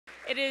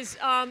It is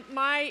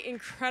my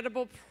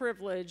incredible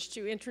privilege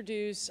to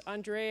introduce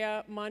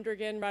Andrea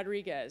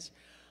Mondragon-Rodriguez.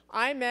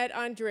 I met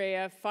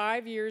Andrea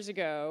 5 years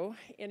ago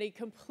in a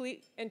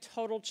complete and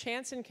total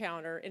chance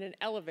encounter in an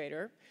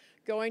elevator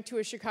going to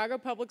a Chicago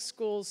Public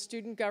Schools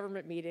student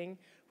government meeting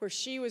where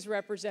she was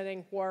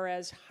representing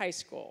Juarez High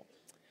School.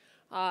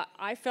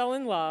 I fell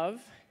in love,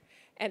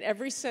 and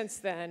ever since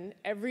then,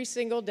 every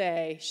single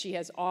day, she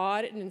has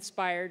awed and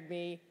inspired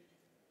me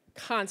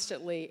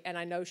constantly, and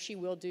I know she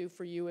will do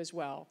for you as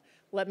well.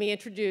 Let me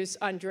introduce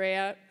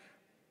Andrea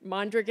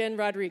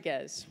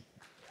Mondragon-Rodriguez.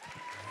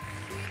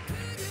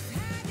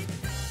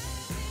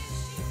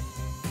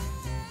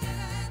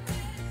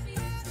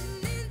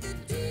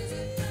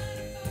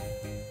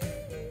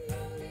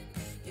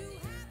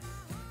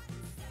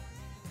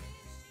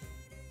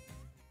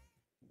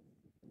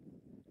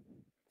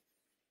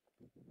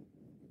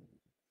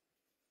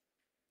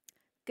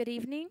 Good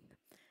evening.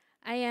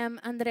 I am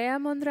Andrea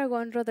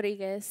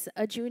Mondragon-Rodriguez,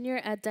 a junior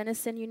at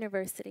Denison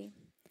University.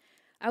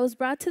 I was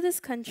brought to this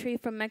country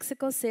from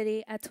Mexico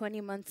City at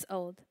 20 months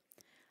old.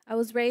 I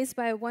was raised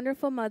by a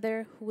wonderful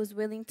mother who was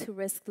willing to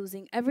risk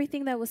losing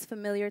everything that was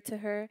familiar to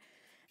her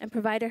and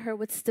provided her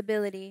with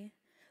stability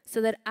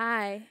so that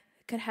I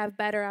could have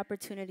better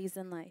opportunities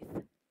in life.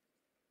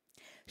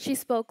 She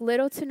spoke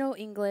little to no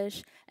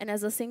English, and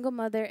as a single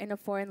mother in a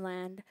foreign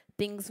land,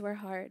 things were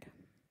hard.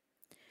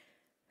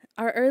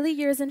 Our early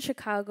years in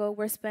Chicago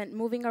were spent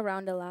moving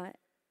around a lot,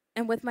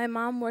 and with my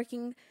mom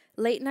working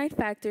late-night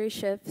factory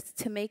shifts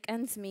to make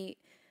ends meet,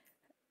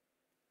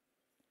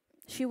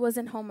 she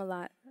wasn't home a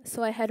lot,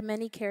 so I had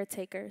many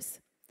caretakers,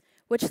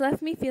 which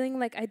left me feeling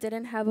like I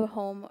didn't have a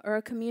home or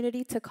a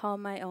community to call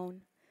my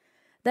own.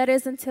 That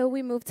is until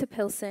we moved to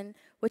Pilsen,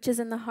 which is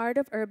in the heart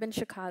of urban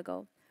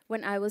Chicago,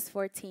 when I was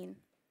 14.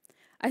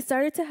 I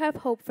started to have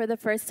hope for the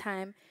first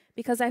time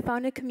because I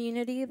found a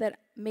community that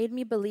made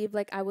me believe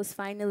like I was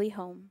finally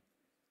home.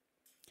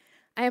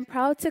 I am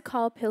proud to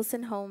call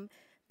Pilsen home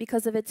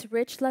because of its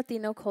rich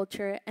Latino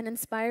culture and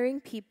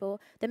inspiring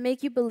people that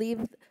make you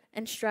believe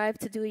and strive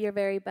to do your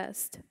very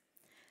best.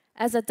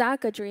 As a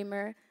DACA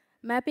dreamer,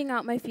 mapping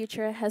out my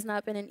future has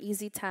not been an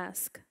easy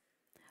task.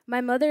 My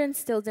mother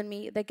instilled in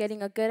me that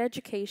getting a good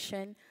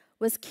education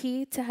was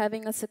key to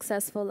having a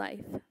successful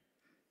life.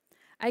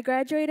 I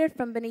graduated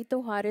from Benito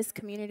Juarez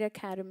Community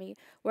Academy,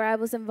 where I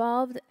was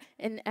involved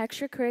in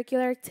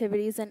extracurricular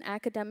activities and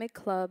academic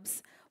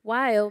clubs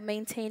while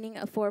maintaining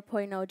a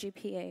 4.0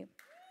 GPA.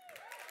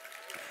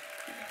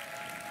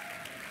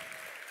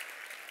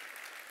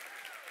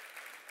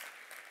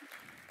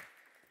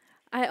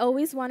 I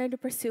always wanted to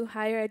pursue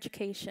higher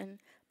education,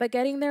 but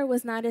getting there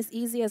was not as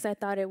easy as I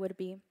thought it would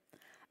be.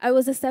 I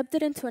was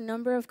accepted into a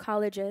number of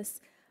colleges,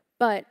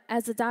 but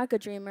as a DACA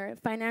dreamer,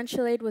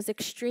 financial aid was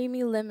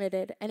extremely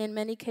limited and in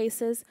many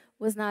cases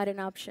was not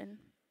an option.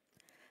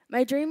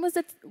 My dream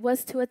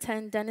was to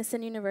attend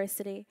Denison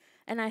University,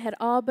 and I had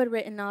all but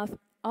written off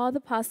all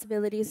the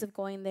possibilities of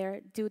going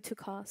there due to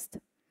cost.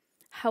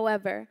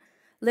 However,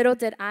 little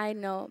did I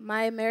know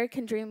my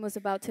American dream was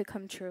about to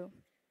come true.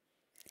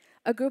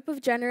 A group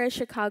of generous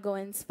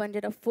Chicagoans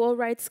funded a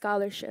full-ride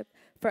scholarship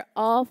for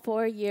all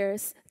 4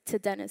 years to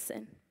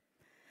Denison.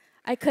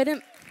 I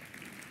couldn't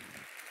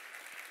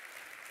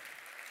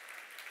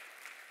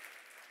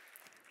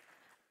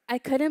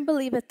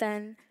believe it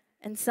then,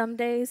 and some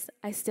days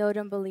I still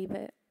don't believe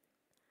it.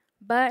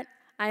 But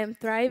I am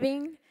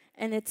thriving,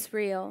 and it's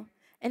real,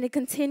 and it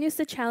continues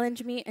to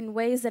challenge me in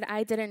ways that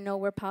I didn't know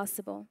were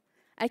possible.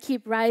 I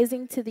keep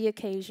rising to the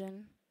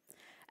occasion.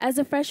 As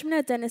a freshman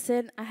at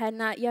Denison, I had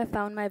not yet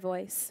found my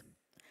voice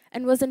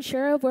and wasn't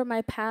sure of where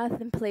my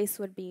path and place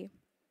would be.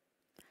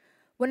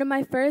 One of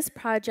my first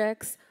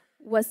projects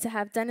was to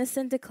have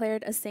Denison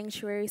declared a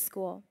sanctuary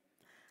school.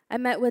 I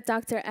met with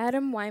Dr.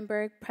 Adam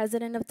Weinberg,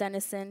 president of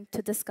Denison,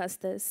 to discuss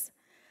this.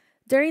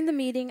 During the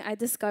meeting, I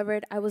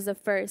discovered I was the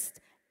first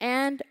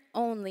and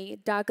only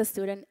DACA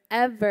student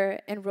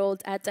ever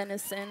enrolled at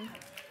Denison.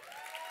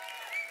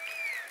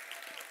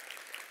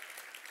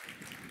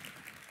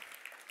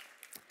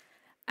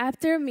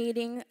 After a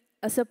meeting,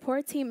 a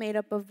support team made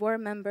up of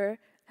board member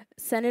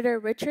Senator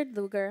Richard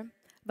Lugar,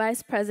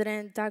 Vice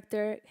President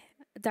Dr.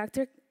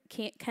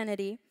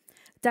 Kennedy,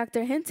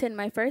 Dr. Hinton,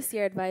 my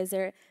first-year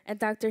advisor, and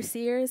Dr.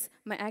 Sears,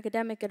 my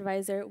academic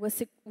advisor,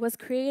 was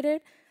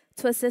created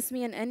to assist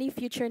me in any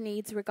future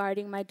needs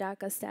regarding my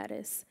DACA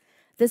status.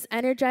 This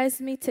energized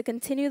me to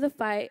continue the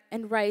fight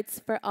and rights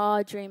for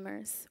all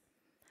dreamers.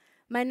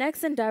 My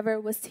next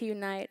endeavor was to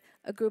unite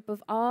groups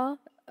of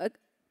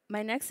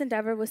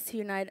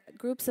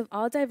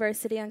all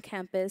diversity on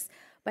campus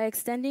by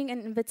extending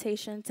an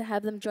invitation to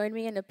have them join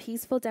me in a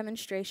peaceful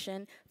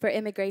demonstration for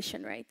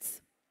immigration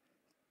rights.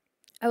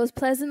 I was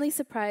pleasantly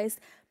surprised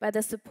by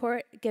the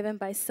support given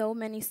by so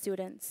many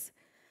students.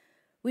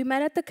 We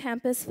met at the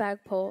campus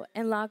flagpole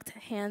and locked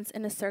hands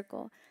in a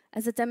circle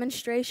as a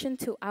demonstration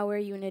to our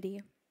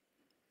unity.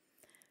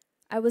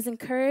 I was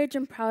encouraged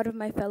and proud of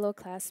my fellow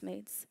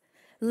classmates.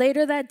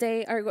 Later that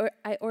day,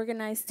 I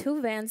organized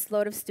 2 vans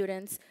load of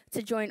students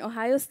to join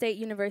Ohio State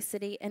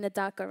University in a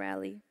DACA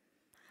rally.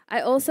 I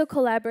also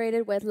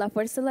collaborated with La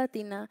Fuerza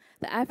Latina,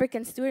 the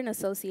African Student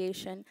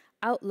Association,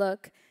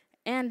 Outlook,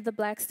 and the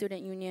Black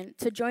Student Union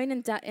to join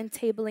in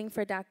tabling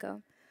for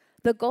DACA.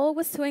 The goal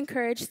was to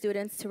encourage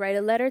students to write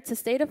a letter to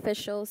state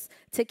officials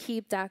to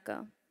keep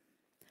DACA.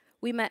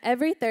 We met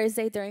every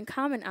Thursday during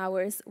common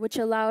hours, which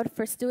allowed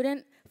for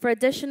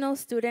additional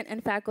student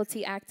and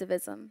faculty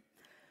activism.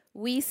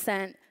 We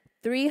sent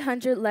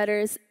 300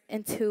 letters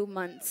in 2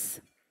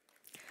 months.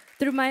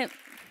 Through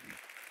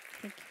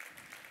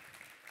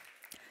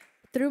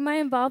my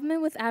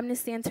involvement with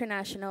Amnesty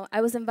International,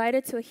 I was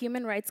invited to a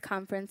human rights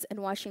conference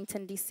in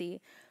Washington, D.C.,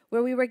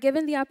 where we were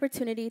given the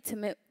opportunity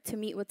to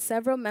meet with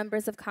several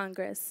members of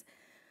Congress.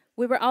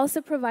 We were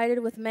also provided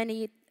with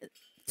many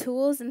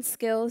tools and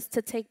skills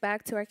to take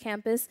back to our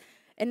campus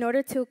in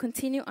order to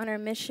continue on our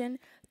mission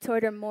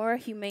toward a more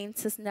humane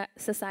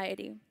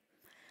society.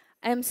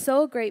 I am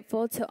so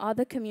grateful to all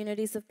the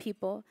communities of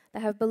people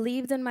that have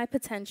believed in my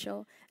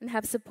potential and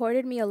have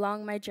supported me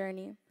along my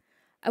journey.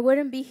 I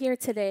wouldn't be here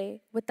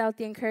today without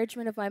the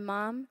encouragement of my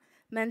mom,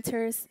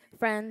 mentors,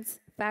 friends,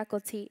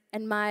 faculty,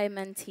 and my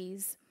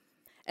mentees.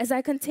 As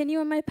I continue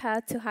on my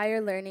path to higher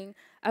learning,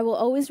 I will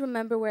always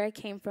remember where I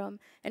came from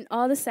and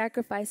all the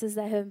sacrifices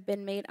that have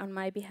been made on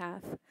my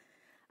behalf.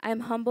 I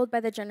am humbled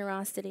by the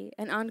generosity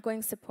and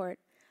ongoing support.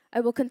 I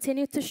will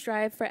continue to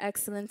strive for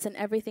excellence in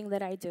everything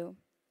that I do.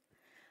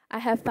 I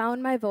have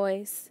found my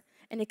voice,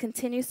 and it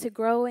continues to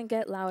grow and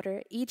get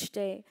louder each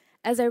day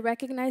as I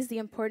recognize the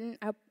important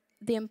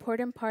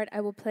part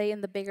I will play in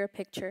the bigger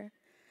picture.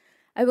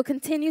 I will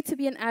continue to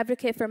be an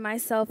advocate for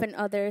myself and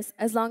others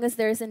as long as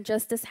there is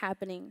injustice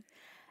happening.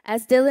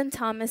 As Dylan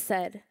Thomas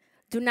said,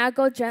 do not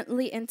go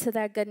gently into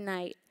that good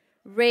night.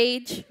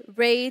 Rage,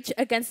 rage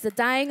against the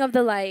dying of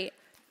the light.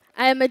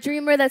 I am a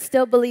dreamer that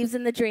still believes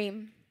in the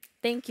dream.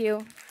 Thank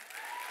you.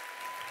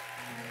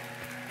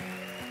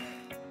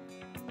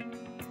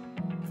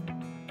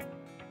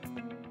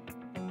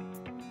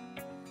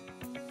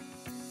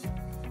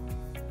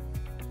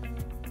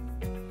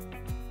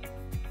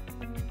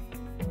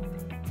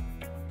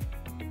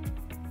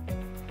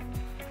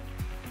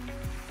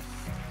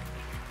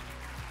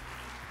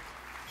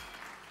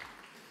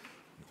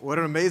 What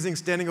an amazing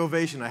standing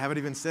ovation. I haven't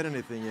even said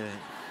anything yet.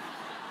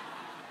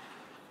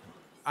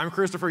 I'm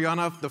Christopher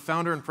Yanoff, the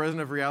founder and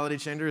president of Reality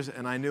Changers,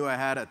 and I knew I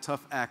had a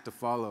tough act to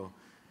follow.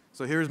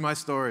 So here's my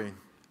story.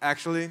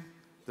 Actually,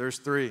 there's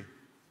 3.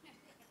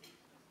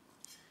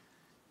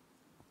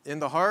 In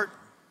the heart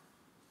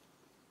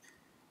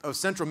of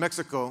central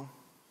Mexico,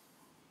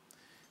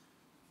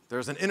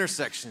 there's an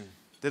intersection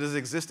that has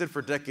existed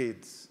for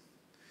decades.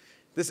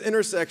 This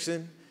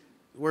intersection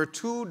where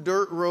 2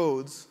 dirt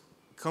roads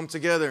come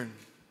together.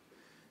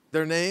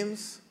 Their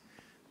names,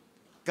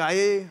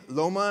 Calle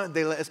Loma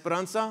de la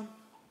Esperanza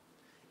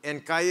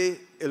and Calle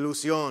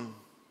Ilusión.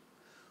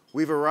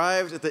 We've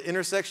arrived at the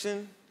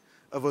intersection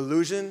of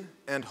illusion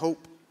and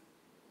hope.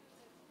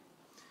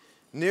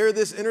 Near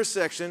this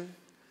intersection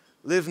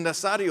lives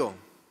Nazario,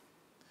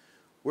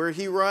 where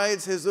he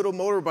rides his little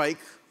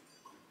motorbike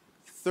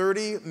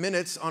 30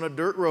 minutes on a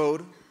dirt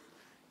road,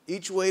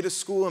 each way to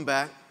school and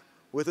back,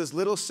 with his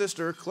little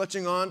sister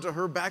clutching on to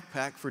her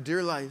backpack for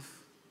dear life,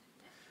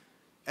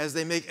 as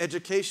they make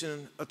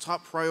education a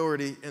top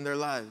priority in their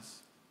lives.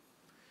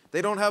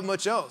 They don't have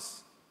much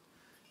else.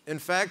 In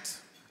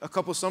fact, a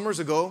couple summers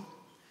ago,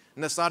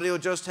 Nazario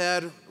just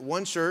had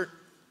 1 shirt,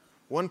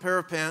 1 pair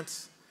of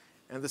pants,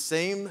 and the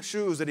same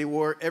shoes that he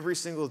wore every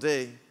single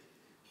day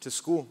to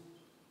school.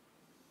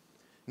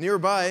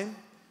 Nearby,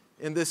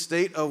 in this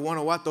state of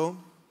Guanajuato,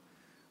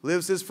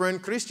 lives his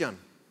friend Christian.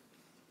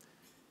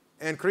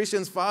 And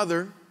Christian's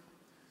father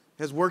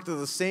has worked at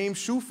the same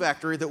shoe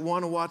factory that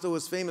Guanajuato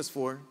is famous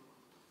for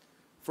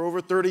over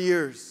 30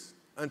 years,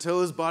 until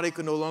his body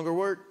could no longer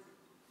work.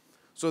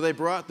 So they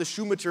brought the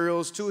shoe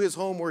materials to his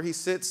home, where he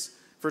sits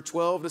for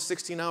 12 to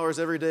 16 hours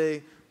every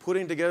day,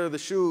 putting together the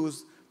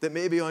shoes that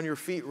may be on your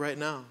feet right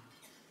now.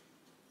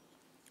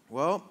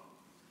 Well,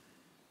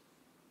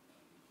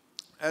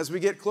 as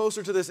we get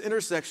closer to this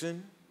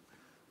intersection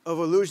of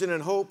illusion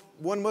and hope,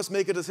 one must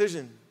make a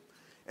decision.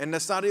 And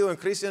Nazario and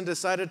Christian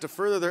decided to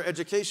further their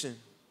education.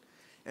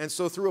 And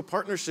so through a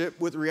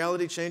partnership with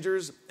Reality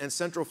Changers and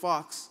Central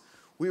Fox,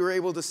 we were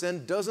able to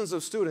send dozens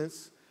of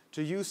students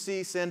to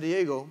UC San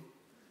Diego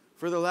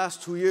for the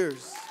last 2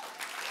 years.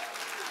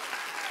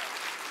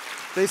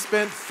 They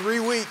spent 3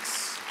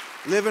 weeks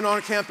living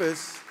on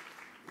campus,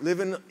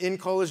 living in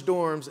college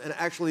dorms, and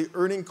actually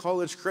earning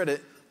college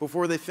credit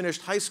before they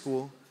finished high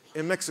school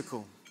in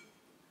Mexico.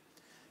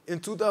 In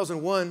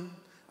 2001,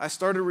 I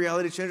started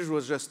Reality Changers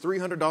with just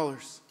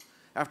 $300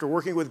 after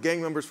working with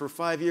gang members for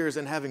 5 years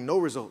and having no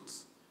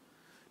results.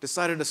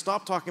 Decided to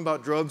stop talking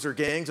about drugs or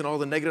gangs and all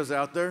the negatives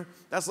out there.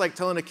 That's like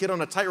telling a kid on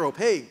a tightrope,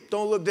 hey,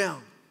 don't look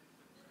down.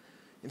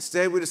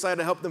 Instead, we decided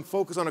to help them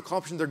focus on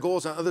accomplishing their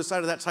goals on the other side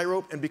of that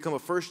tightrope and become a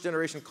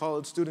first-generation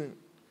college student.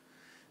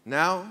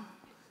 Now,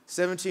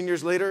 17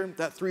 years later,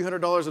 that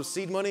 $300 of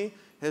seed money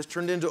has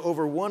turned into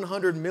over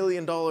 $100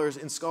 million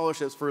in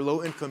scholarships for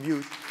low-income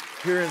youth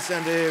here in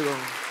San Diego.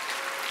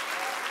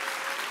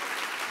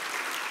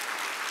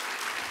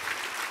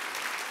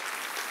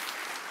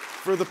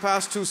 For the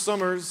past 2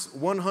 summers,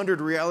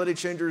 100 Reality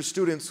Changers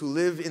students who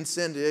live in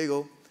San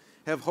Diego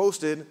have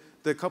hosted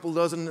the couple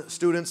dozen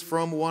students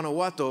from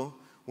Guanajuato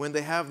when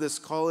they have this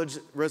college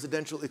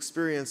residential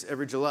experience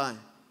every July.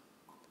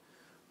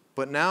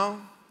 But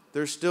now,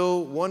 there's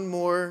still one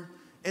more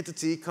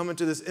entity coming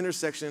to this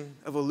intersection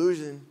of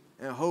illusion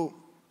and hope.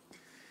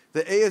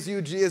 The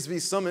ASU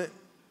GSV Summit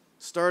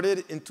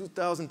started in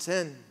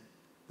 2010.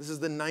 This is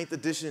the 9th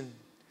edition.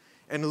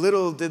 And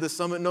little did the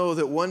summit know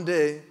that one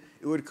day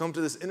it would come to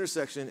this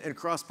intersection and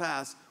cross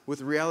paths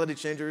with Reality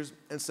Changers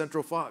and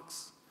Central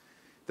Fox.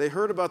 They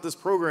heard about this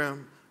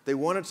program, they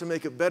wanted to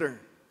make it better.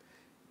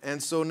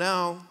 And so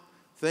now,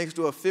 thanks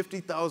to a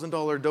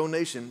 $50,000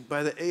 donation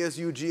by the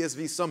ASU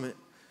GSV Summit,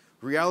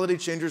 Reality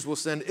Changers will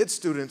send its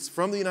students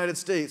from the United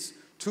States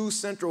to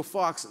Central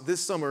Fox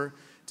this summer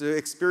to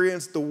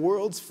experience the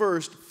world's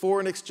first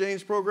foreign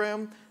exchange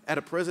program at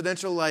a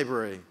presidential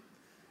library.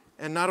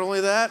 And not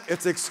only that,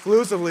 it's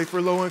exclusively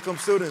for low-income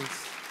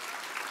students.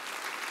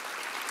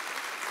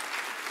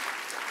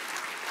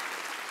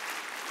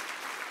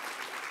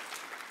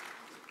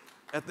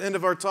 At the end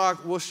of our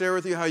talk, we'll share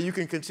with you how you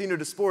can continue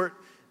to support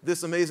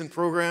this amazing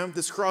program,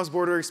 this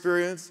cross-border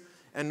experience,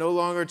 and no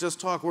longer just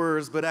talk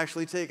words, but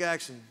actually take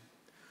action.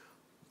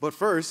 But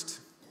first,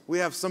 we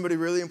have somebody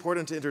really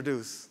important to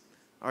introduce.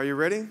 Are you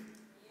ready? Yes.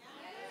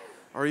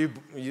 Are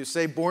you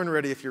say born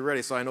ready if you're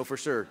ready, so I know for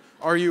sure.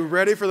 Are you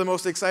ready for the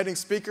most exciting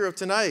speaker of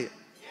tonight?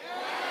 Yes.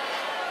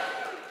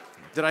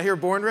 Did I hear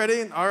born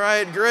ready? All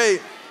right,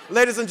 great.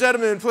 Ladies and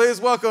gentlemen,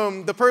 please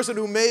welcome the person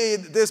who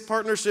made this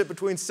partnership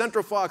between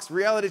Central Fox,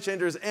 Reality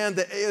Changers, and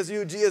the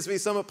ASU GSV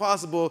Summit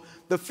possible,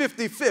 the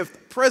 55th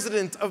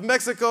President of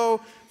Mexico,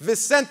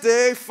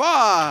 Vicente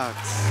Fox.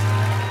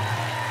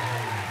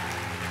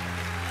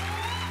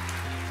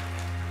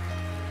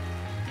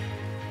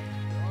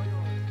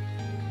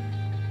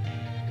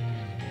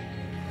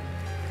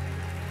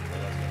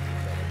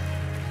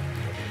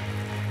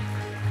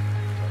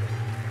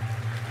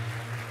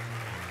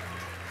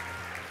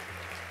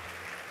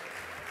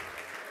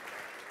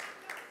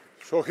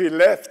 So he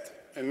left,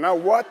 and now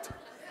what?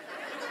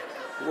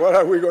 What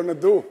are we going to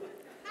do?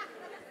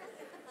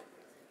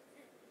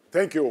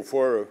 Thank you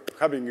for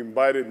having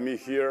invited me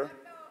here.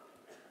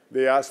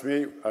 They asked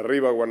me,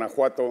 Arriba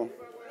Guanajuato,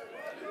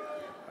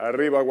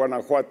 Arriba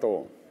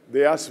Guanajuato.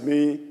 They asked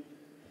me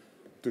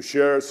to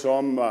share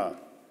some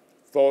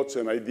thoughts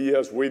and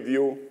ideas with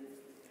you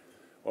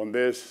on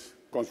this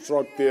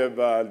constructive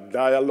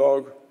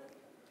dialogue.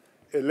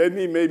 And let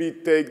me maybe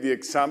take the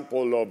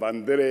example of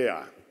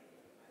Andrea.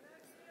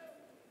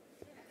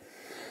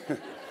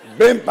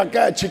 Ven pa'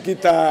 acá,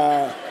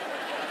 chiquita.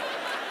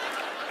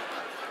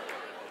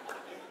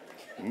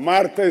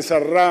 Marta is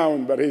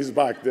around, but he's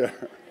back there.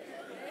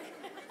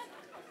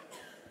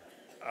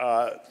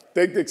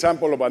 Take the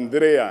example of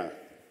Andrea,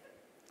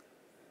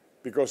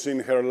 because in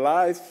her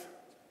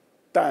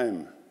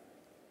lifetime,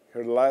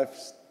 her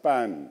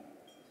lifespan,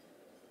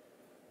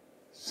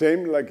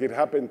 same like it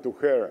happened to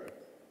her,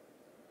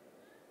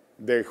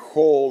 the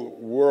whole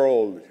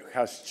world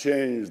has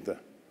changed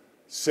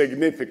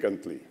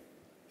significantly.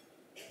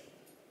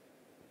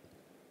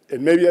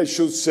 And maybe I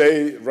should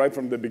say right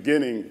from the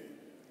beginning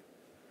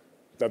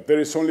that there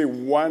is only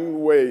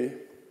one way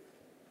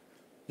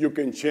you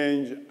can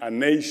change a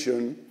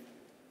nation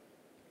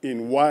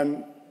in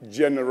one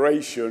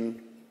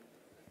generation,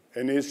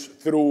 and it's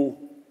through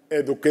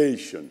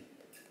education.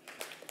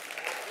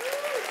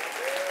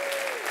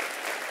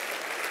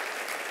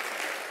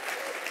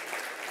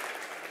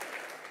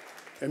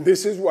 And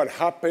this is what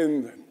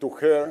happened to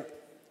her.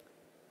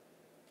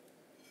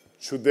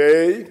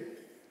 Today,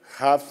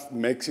 half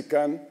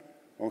Mexican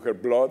on her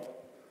blood,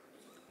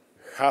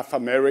 half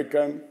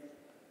American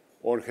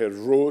on her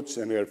roots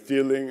and her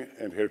feeling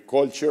and her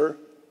culture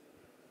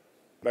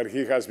that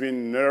he has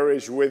been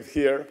nourished with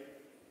here.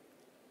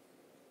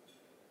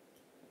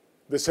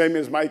 The same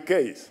is my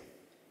case.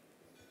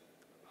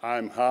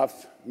 I'm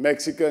half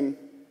Mexican,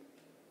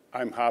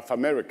 I'm half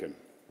American.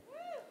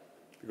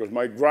 Because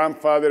my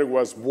grandfather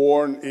was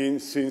born in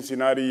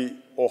Cincinnati,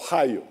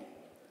 Ohio.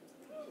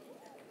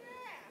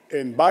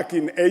 And back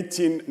in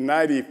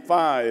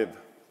 1895,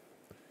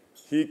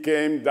 he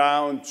came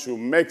down to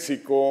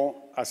Mexico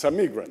as a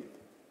migrant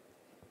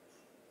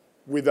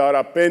without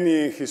a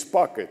penny in his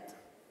pocket,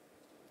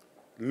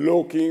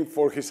 looking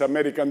for his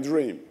American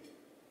dream.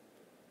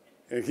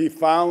 And he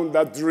found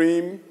that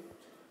dream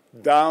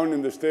down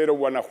in the state of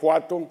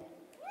Guanajuato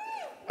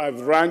at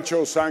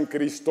Rancho San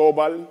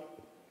Cristobal,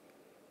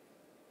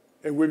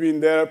 and we've been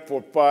there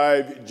for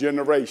 5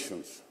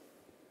 generations.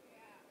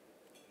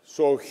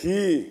 So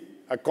he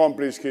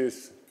accomplished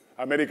his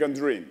American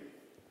dream.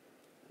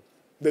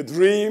 The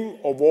dream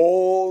of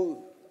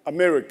all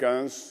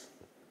Americans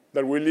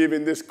that we live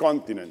in this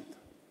continent.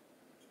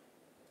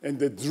 And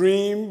the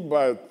dream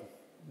that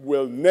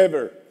will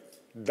never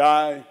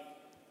die,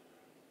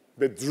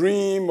 the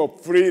dream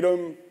of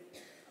freedom,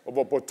 of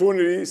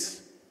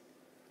opportunities,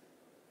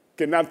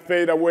 cannot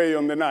fade away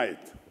on the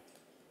night.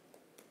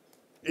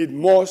 It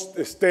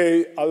must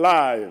stay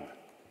alive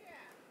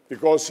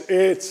because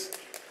it's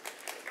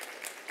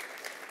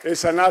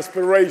is an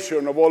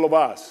aspiration of all of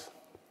us.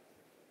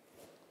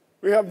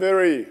 We have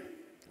very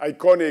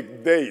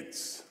iconic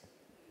dates.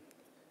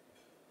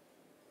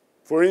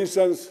 For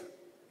instance,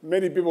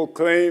 many people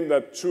claim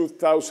that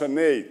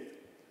 2008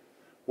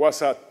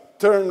 was a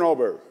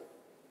turnover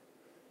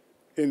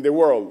in the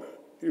world.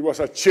 It was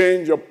a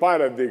change of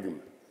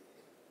paradigm.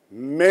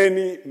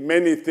 Many,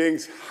 many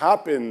things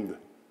happened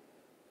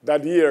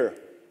that year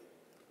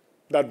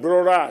that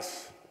brought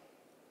us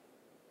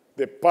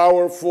the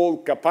powerful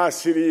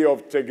capacity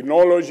of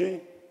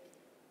technology,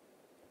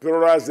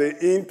 brought us the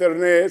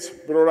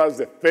internet, brought us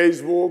the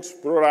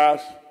Facebooks, brought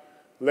us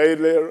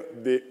later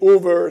the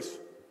Ubers.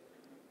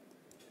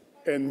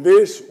 And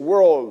this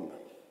world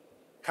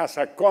has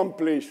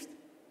accomplished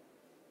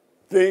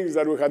things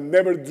that we had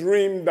never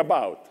dreamed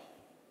about.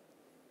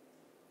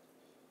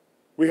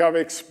 We have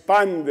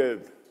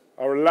expanded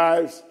our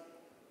lives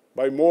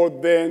by more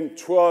than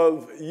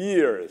 12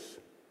 years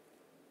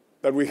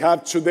that we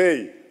have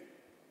today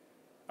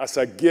as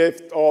a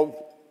gift of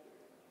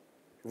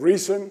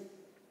reason,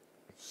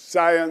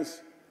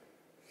 science,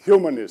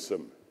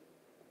 humanism,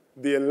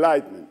 the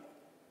Enlightenment.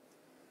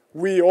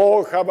 We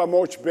all have a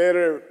much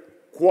better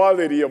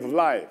quality of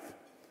life.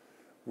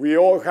 We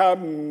all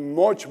have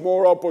much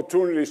more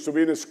opportunities to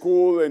be in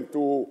school and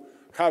to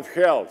have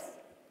health.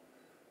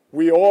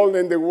 We all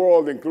in the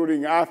world,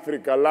 including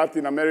Africa,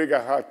 Latin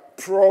America, have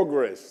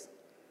progressed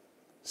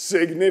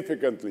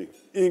significantly,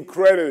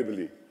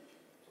 incredibly.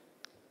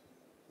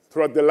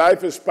 Throughout the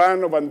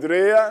lifespan of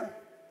Andrea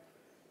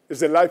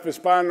is the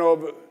lifespan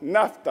of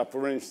NAFTA,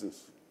 for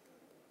instance,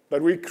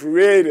 that we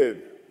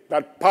created,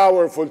 that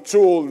powerful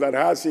tool that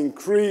has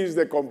increased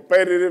the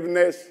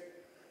competitiveness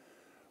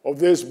of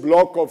this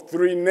block of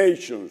 3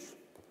 nations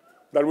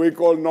that we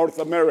call North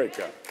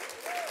America.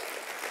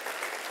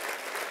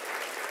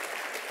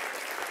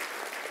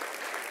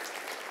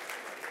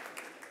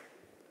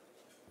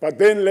 But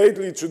then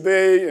lately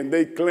today, and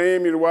they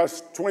claim it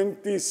was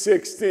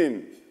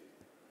 2016,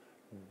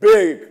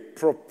 big,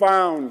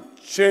 profound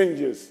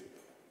changes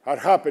are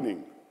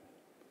happening.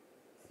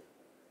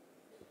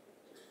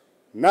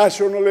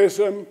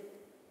 Nationalism,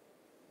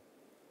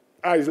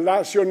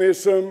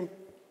 isolationism,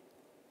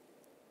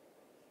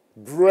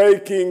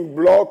 breaking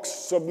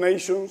blocks of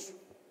nations,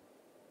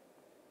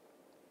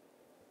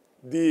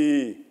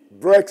 the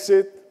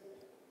Brexit,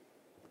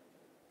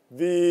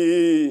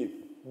 the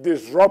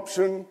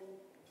disruption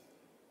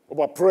of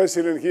a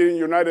president here in the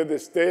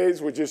United States,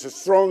 which is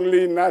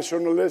strongly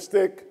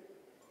nationalistic,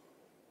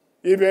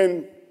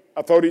 even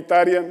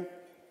authoritarian,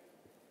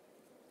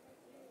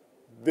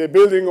 the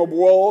building of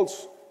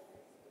walls,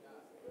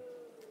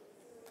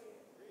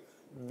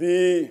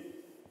 the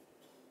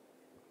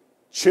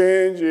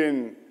change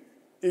in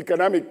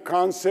economic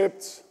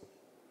concepts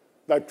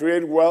that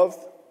create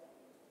wealth,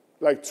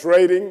 like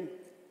trading,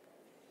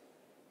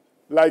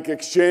 like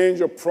exchange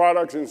of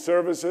products and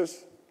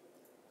services.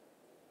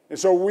 And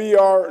so we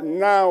are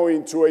now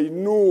into a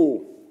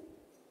new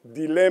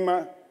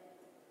dilemma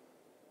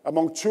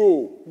among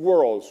 2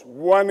 worlds.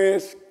 One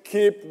is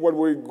keep what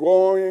we're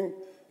going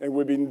and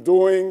we've been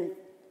doing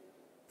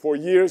for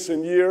years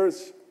and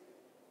years,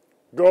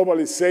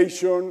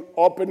 globalization,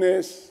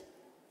 openness,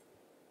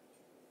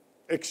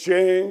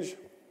 exchange,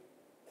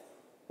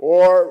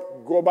 or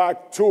go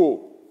back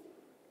to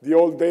the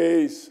old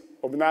days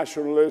of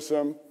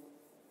nationalism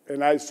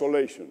and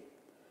isolation.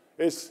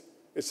 It's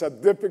a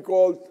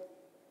difficult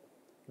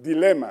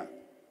dilemma,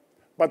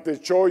 but the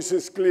choice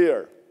is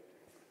clear.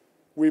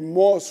 We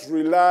must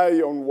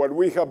rely on what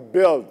we have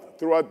built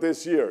throughout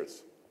these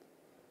years.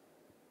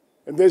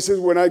 And this is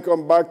when I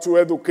come back to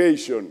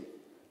education.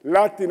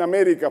 Latin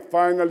America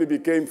finally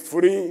became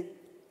free,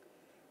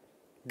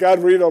 got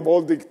rid of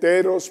all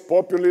dictators,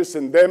 populists,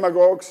 and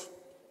demagogues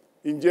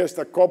in just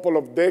a couple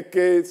of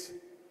decades.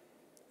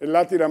 And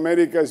Latin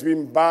America has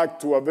been back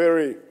to a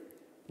very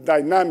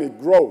dynamic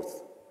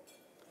growth.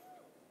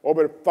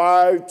 Over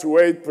 5 to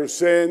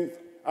 8%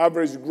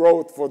 average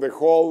growth for the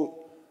whole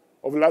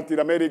of Latin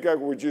America,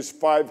 which is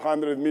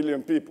 500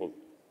 million people.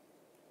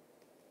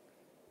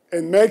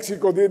 And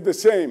Mexico did the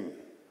same.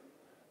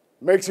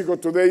 Mexico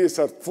today is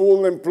at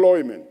full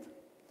employment.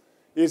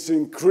 It's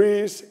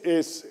increased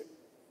its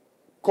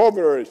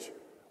coverage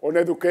on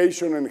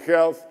education and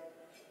health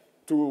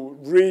to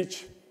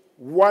reach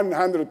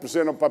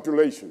 100% of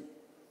population.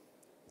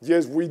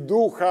 Yes, we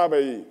do have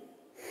a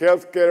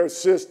healthcare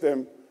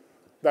system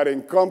that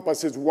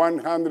encompasses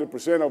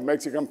 100% of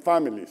Mexican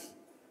families,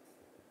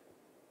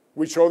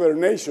 which other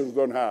nations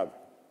don't have.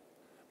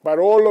 But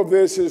all of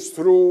this is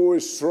through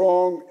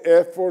strong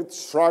effort,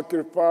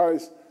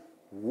 sacrifice,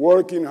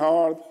 working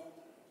hard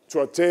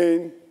to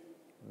attain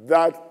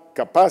that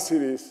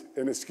capacities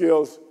and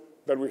skills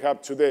that we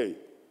have today.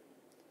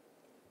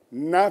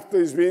 NAFTA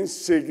has been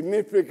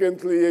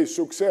significantly a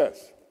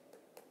success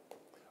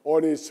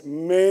on its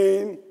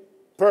main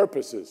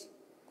purposes.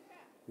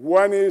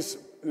 One is,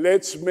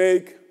 let's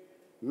make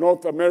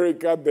North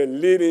America the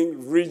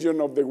leading region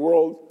of the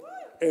world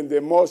and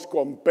the most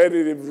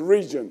competitive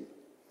region.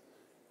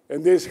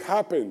 And this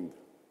happened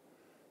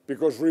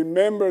because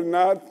remember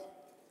not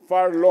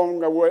far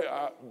long away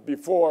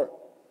before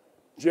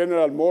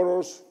General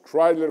Motors,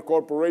 Chrysler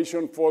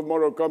Corporation, Ford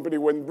Motor Company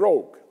went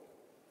broke.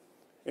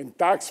 And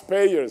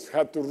taxpayers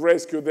had to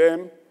rescue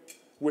them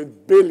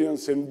with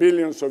billions and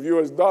billions of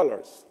US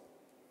dollars.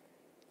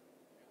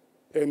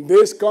 And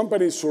these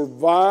companies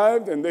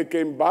survived, and they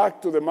came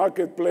back to the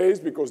marketplace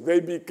because they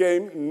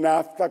became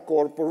NAFTA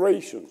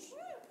corporations.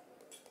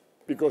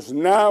 Because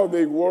now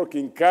they work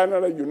in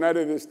Canada,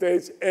 United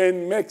States,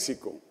 and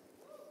Mexico.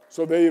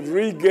 So they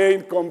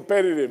regained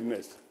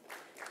competitiveness.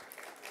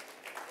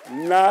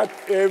 Not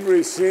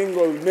every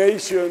single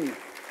nation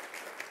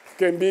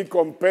can be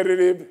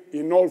competitive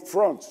in all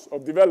fronts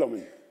of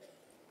development.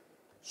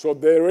 So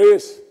there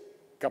is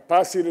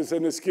capacities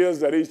and skills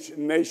that each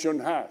nation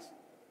has.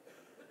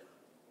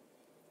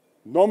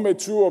 Number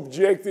two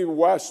objective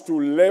was to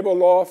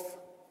level off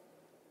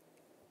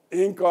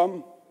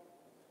income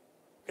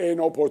and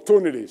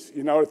opportunities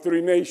in our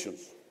three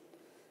nations.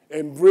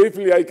 And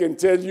briefly, I can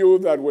tell you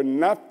that when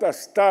NAFTA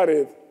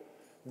started,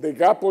 the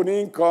gap on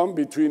income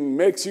between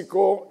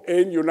Mexico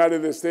and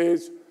United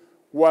States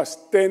was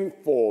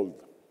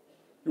tenfold.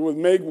 You would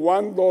make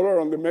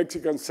 $1 on the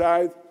Mexican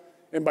side,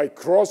 and by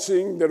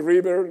crossing the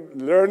river,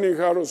 learning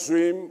how to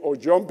swim, or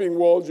jumping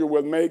walls, you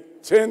will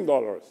make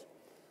 $10.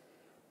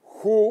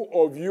 Who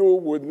of you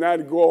would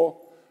not go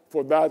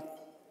for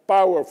that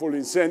powerful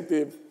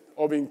incentive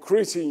of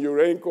increasing your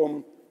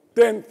income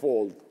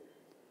tenfold?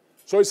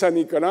 So it's an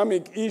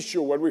economic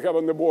issue what we have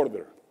on the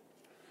border.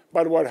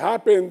 But what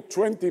happened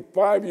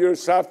 25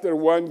 years after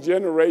one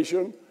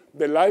generation,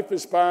 the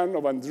lifespan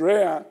of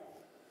Andrea,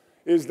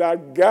 is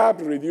that gap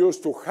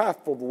reduced to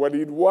half of what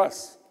it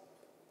was.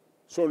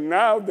 So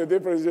now the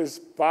difference is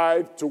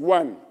 5 to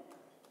 1.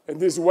 And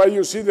this is why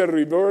you see the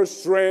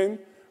reverse trend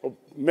of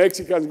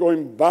Mexicans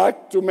going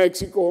back to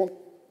Mexico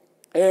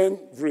and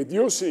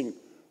reducing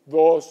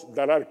those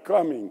that are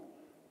coming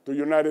to the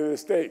United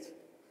States.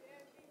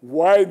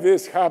 Why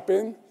this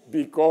happened?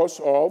 Because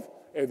of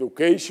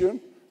education,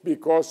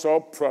 because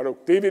of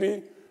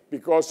productivity,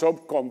 because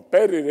of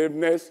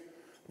competitiveness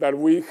that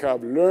we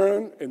have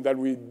learned and that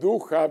we do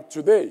have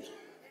today.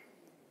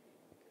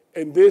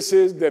 And this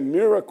is the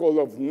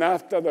miracle of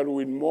NAFTA that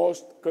we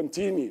must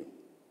continue.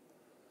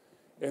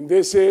 And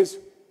this is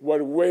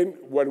what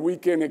we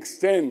can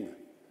extend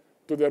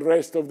to the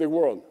rest of the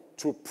world,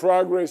 to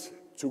progress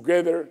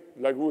together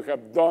like we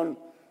have done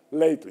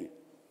lately.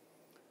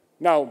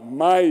 Now,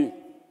 my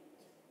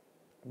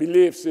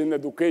beliefs in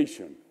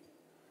education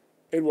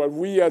and what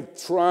we are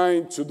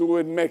trying to do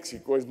in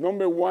Mexico is,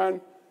 number one,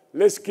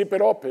 let's keep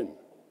it open.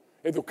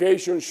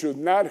 Education should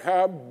not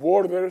have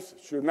borders,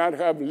 should not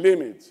have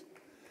limits.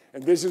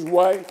 And this is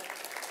why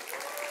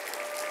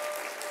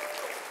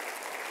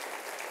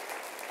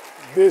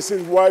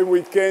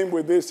we came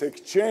with this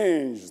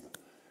exchange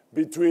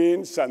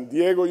between San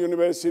Diego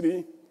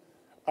University,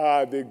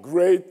 the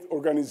great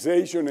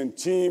organization and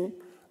team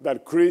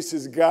that Chris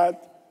has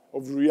got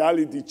of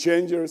Reality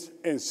Changers,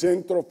 and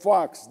Centro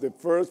Fox, the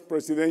first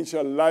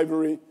presidential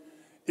library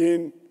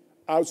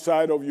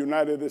outside of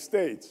United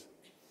States.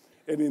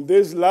 And in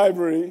this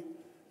library,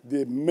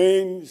 the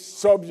main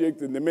subject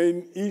and the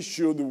main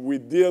issue that we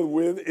deal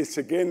with is,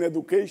 again,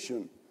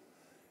 education.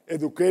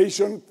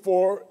 Education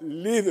for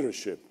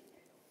leadership.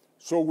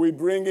 So we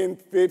bring in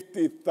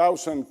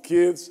 50,000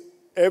 kids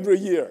every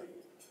year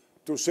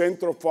to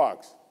Centro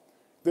Fox.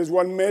 There's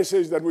one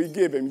message that we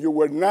give them. You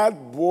were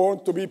not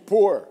born to be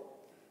poor.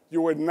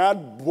 You were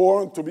not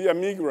born to be a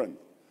migrant.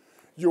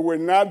 You were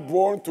not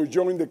born to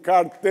join the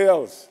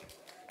cartels.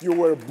 You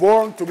were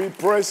born to be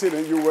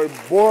president. You were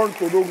born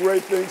to do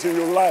great things in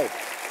your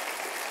life.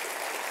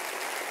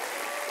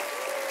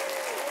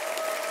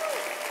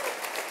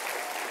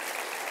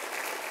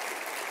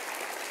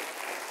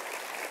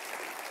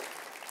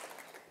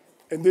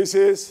 And this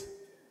is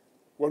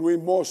what we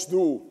must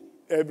do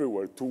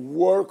everywhere, to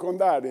work on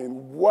that.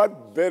 And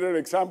what better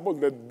example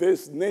than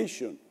this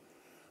nation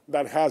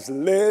that has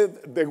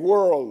led the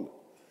world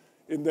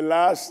in the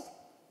last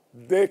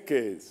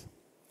decades.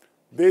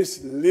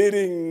 This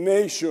leading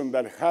nation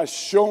that has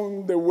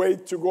shown the way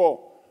to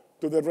go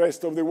to the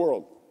rest of the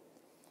world.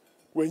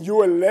 When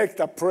you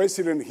elect a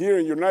president here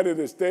in the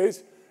United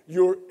States,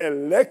 you're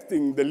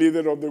electing the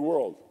leader of the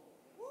world.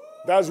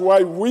 That's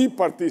why we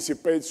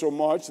participate so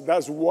much.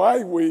 That's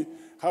why we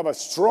have a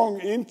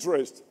strong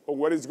interest in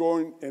what is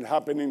going and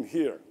happening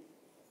here.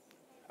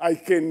 I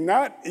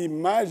cannot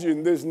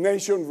imagine this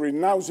nation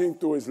renouncing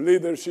to its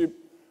leadership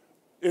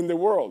in the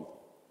world.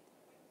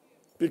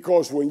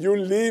 Because when you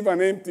leave an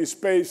empty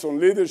space on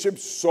leadership,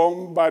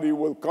 somebody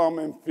will come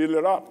and fill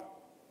it up.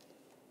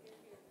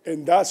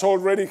 And that's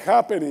already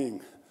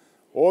happening.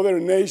 Other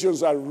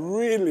nations are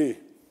really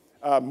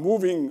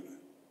moving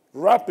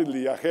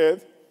rapidly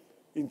ahead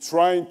in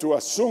trying to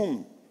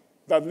assume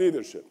that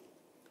leadership.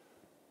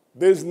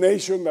 This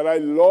nation that I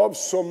love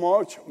so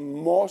much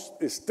must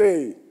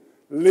stay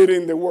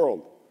leading the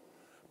world.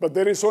 But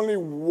there is only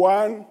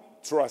one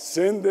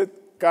transcendent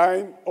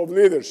kind of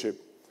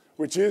leadership,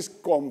 which is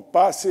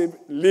compassive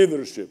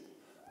leadership.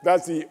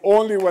 That's the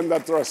only one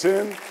that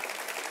transcends.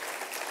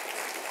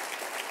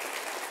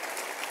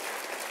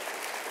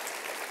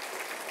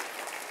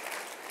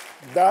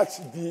 That's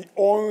the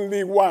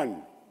only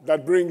one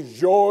that brings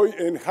joy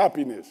and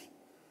happiness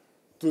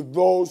to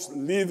those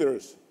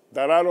leaders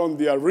that are on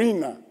the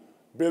arena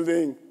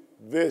building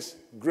this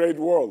great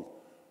world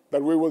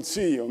that we will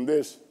see on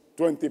this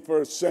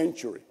 21st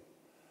century.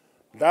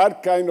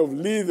 That kind of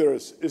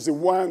leaders is the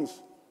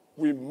ones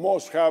we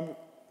must have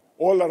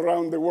all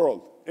around the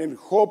world. And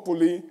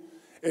hopefully,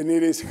 and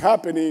it is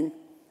happening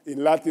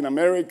in Latin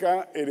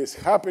America, it is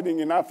happening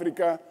in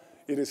Africa,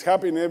 it is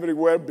happening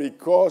everywhere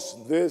because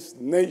this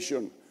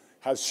nation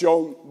has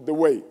shown the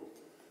way.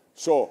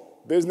 So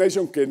this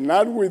nation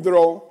cannot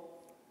withdraw,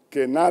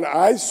 cannot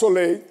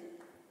isolate,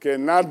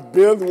 cannot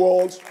build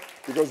walls,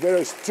 because there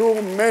is too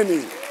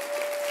many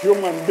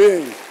human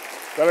beings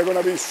that are going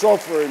to be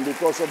suffering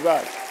because of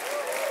that.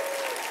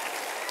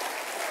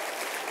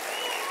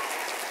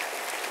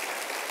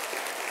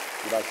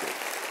 Gracias.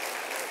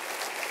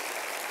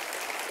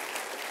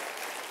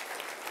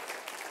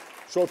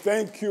 So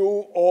thank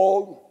you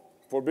all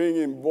for being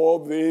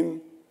involved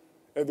in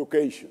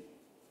education.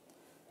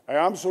 I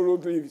am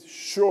absolutely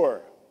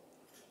sure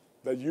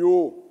that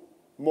you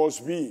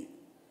must be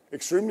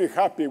extremely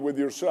happy with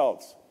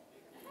yourselves,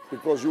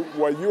 because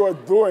what you're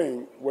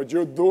doing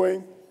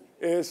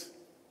is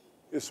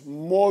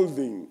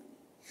molding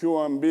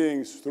human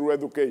beings through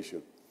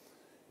education.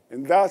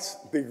 And that's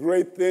the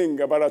great thing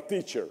about a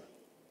teacher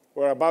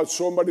or about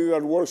somebody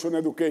that works on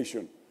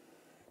education.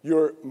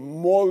 You're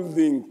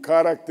molding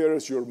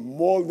characters, you're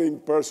molding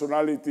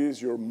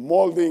personalities, you're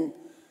molding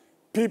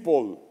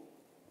people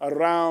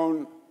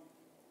around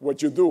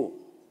what you do.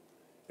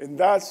 And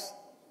that's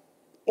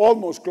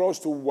almost close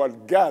to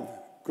what God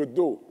could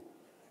do.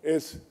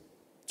 Is,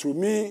 to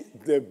me,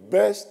 the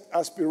best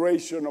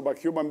aspiration of a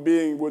human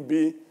being would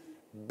be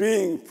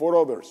being for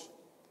others,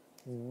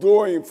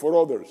 doing for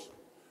others,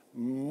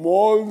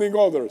 molding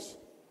others.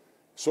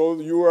 So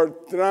you are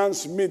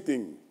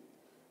transmitting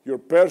your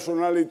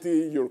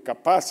personality, your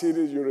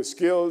capacities, your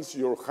skills,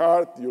 your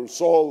heart, your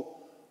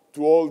soul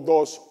to all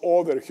those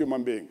other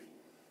human beings.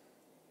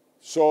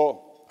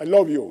 So I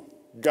love you,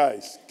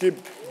 guys. Keep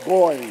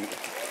going.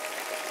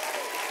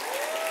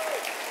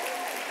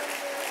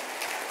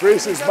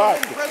 Chris is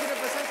back. President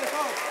Vicente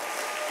Fox.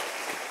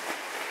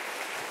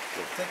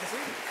 Take a seat.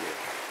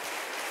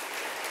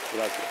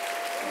 Gracias.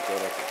 Muchas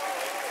gracias.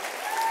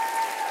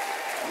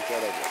 Muchas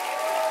gracias.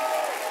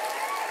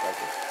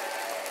 Gracias.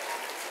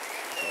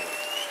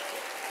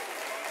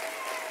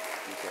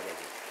 Muchas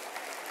gracias.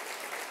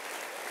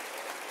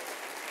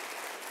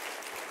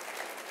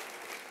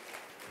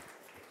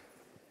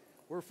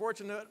 We're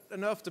fortunate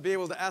enough to be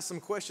able to ask some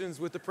questions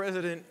with the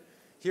president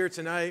here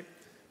tonight.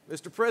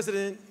 Mr.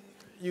 President,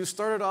 you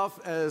started off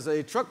as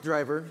a truck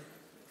driver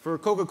for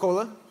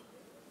Coca-Cola.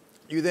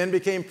 You then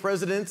became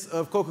president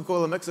of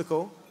Coca-Cola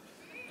Mexico,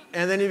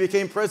 and then you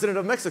became president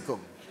of Mexico.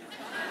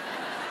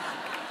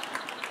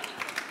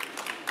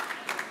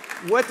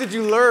 What did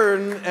you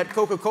learn at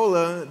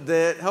Coca-Cola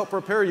that helped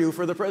prepare you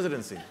for the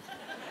presidency?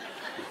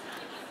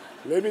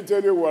 Let me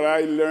tell you what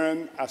I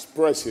learned as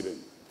president.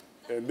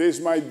 And this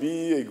might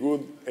be a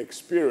good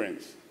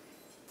experience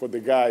for the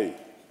guy,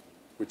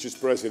 which is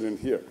president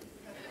here.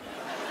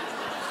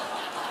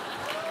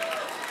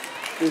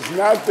 It's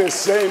not the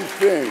same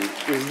thing.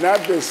 It's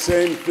not the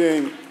same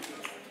thing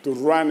to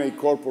run a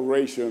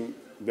corporation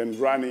than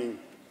running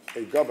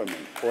a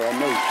government or a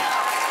nation.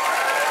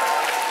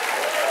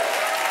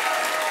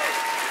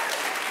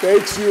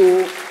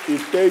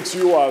 It takes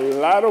you a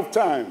lot of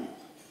time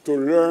to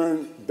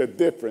learn the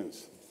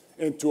difference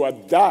and to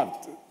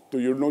adapt to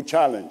your new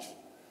challenge.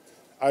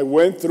 I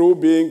went through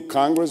being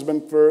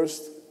congressman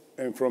first,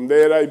 and from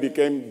there I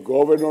became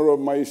governor of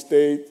my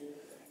state,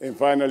 and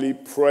finally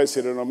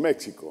president of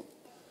Mexico.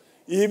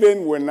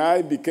 Even when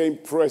I became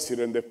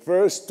president, the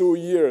first 2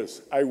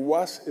 years, I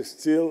was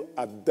still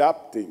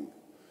adapting.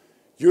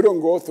 You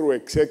don't go through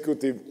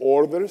executive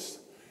orders.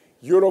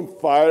 You don't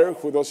fire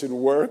who doesn't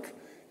work.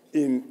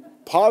 In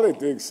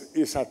politics,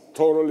 it's a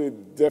totally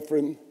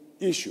different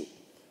issue.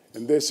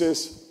 And this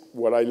is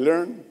what I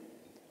learned,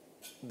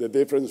 the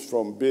difference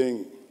from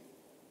being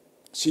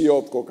CEO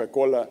of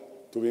Coca-Cola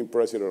to being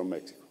president of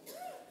Mexico.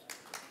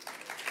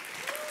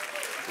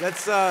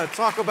 Let's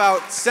talk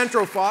about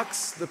Central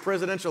Fox, the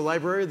presidential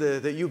library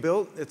that you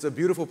built. It's a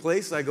beautiful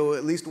place. I go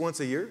at least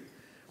once a year.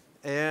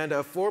 And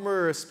a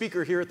former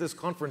speaker here at this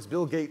conference,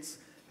 Bill Gates,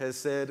 has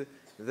said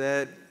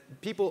that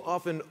people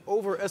often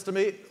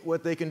overestimate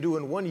what they can do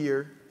in 1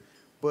 year,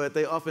 but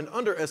they often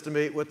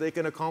underestimate what they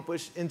can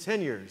accomplish in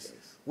 10 years.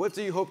 What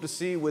do you hope to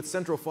see with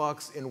Central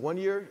Fox in 1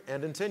 year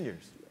and in 10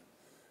 years?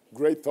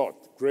 Great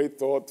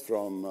thought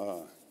from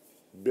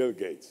Bill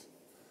Gates.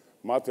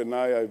 Matt and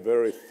I are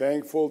very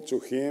thankful to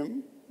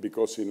him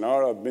because in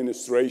our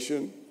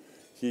administration,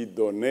 he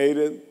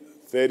donated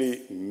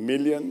 $30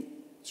 million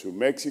to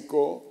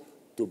Mexico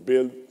to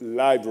build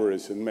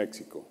libraries in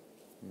Mexico.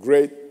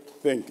 Great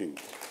thinking.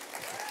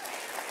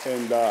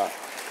 And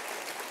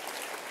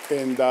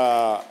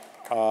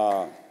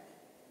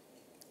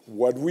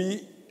what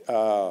we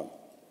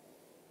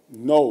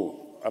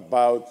know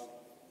about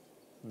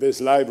this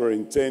library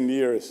in 10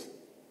 years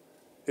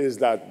is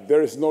that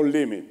there is no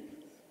limit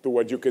to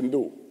what you can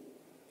do.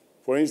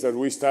 For instance,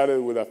 we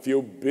started with a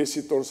few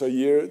visitors a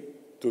year.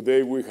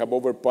 Today, we have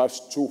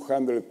overpassed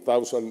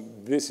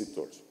 200,000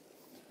 visitors.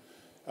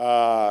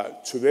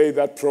 Today,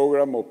 that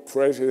program of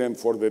President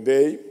for the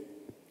Day,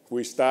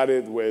 we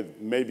started with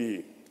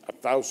maybe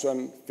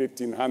 1,000,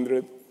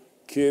 1,500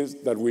 kids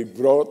that we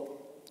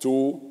brought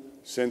to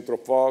Central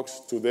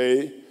Fox.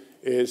 Today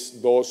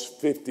is those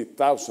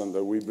 50,000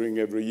 that we bring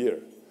every year.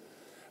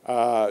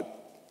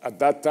 At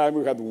that time,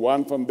 we had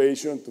one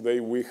foundation. Today,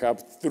 we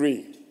have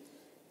 3.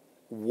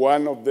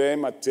 One of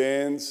them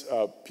attends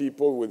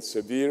people with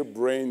severe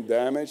brain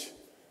damage.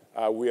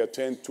 We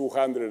attend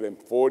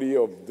 240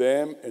 of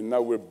them, and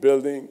now we're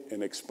building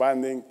and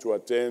expanding to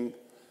attend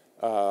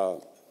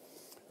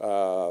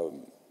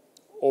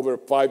over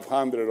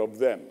 500 of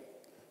them.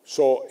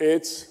 So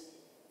it's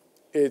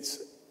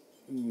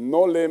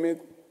no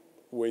limit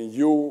when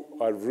you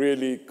are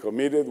really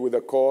committed with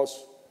a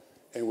cause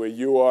and when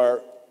you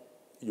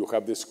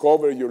have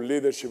discovered your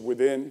leadership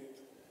within,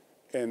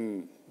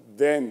 and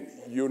then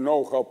you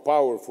know how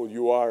powerful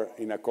you are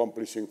in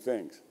accomplishing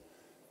things.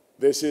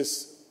 This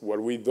is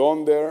what we've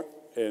done there,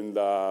 and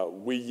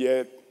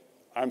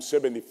I'm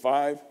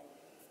 75.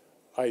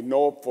 I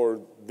know for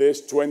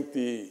this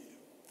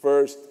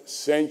 21st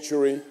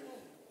century,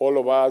 all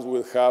of us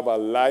will have a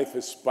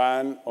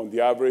lifespan on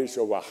the average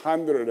of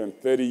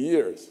 130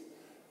 years.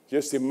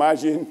 Just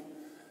imagine,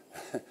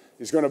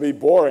 it's going to be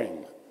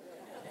boring.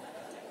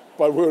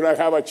 But we're going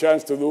to have a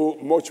chance to do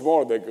much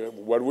more than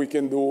what we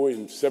can do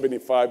in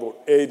 75 or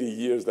 80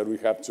 years that we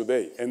have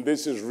today. And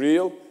this is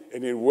real,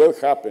 and it will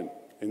happen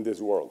in this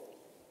world.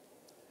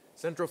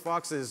 Central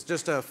Fox is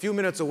just a few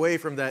minutes away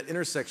from that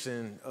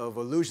intersection of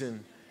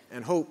illusion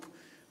and hope.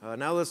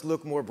 Now let's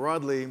look more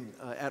broadly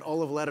at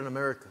all of Latin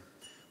America.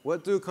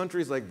 What do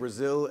countries like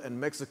Brazil and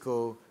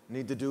Mexico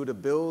need to do to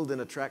build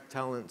and attract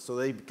talent so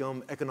they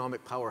become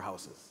economic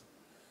powerhouses?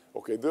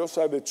 Okay, those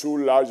are the 2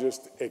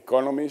 largest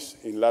economies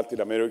in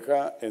Latin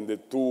America and the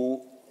 2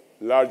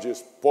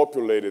 largest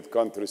populated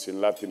countries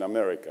in Latin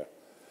America.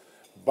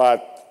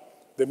 But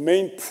the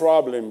main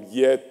problem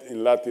yet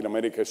in Latin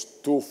America is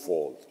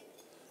twofold.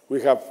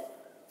 We have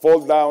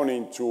fallen down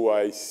into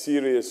a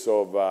series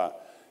of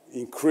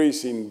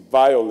increasing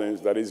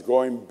violence that is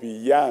going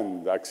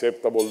beyond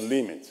acceptable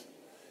limits.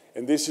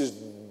 And this is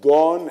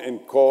done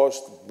and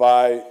caused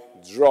by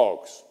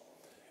drugs.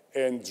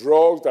 And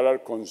drugs that are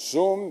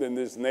consumed in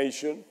this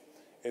nation,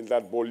 and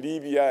that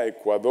Bolivia,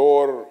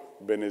 Ecuador,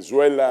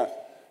 Venezuela,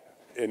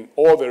 and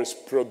others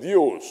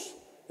produce,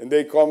 and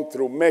they come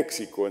through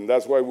Mexico, and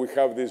that's why we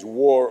have this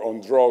war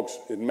on drugs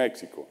in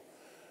Mexico.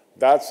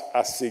 That's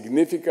a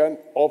significant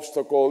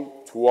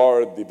obstacle to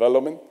our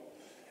development.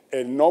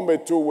 And number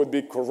 2 would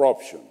be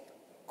corruption.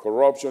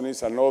 Corruption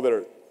is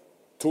another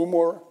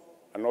tumor,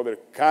 another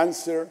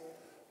cancer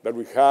that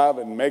we have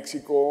in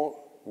Mexico,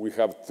 we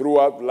have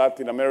throughout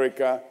Latin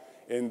America,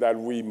 and that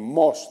we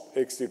must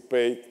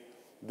extirpate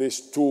these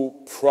 2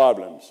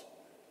 problems,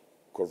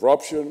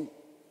 corruption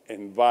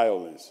and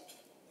violence.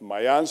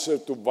 My answer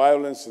to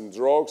violence and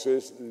drugs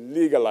is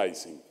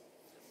legalizing.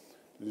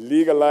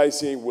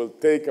 Legalizing will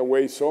take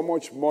away so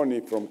much money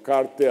from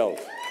cartels.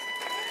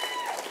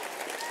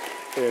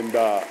 And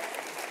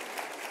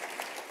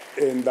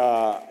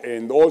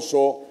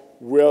also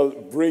will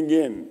bring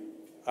in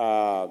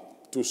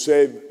to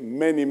save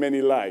many,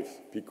 many lives,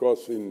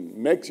 because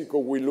in Mexico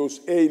we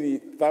lose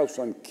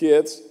 80,000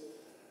 kids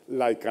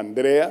like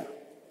Andrea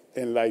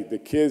and like the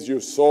kids you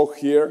saw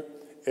here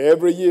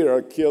every year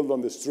are killed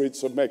on the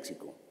streets of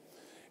Mexico.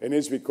 And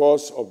it's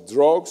because of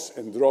drugs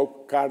and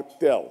drug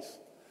cartels.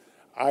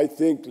 I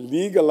think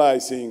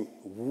legalizing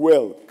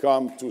will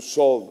come to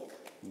solve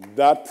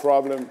that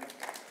problem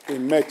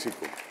in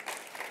Mexico.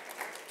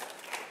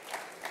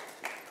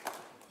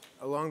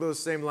 Along those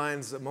same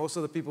lines, most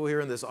of the people here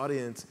in this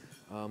audience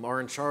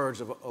are in charge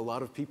of a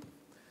lot of people.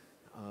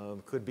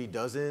 Could be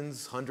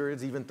dozens,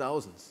 hundreds, even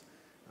thousands.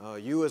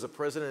 You as a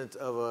president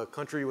of a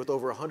country with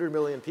over 100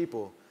 million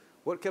people,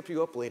 what kept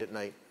you up late at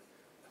night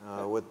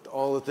with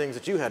all the things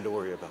that you had to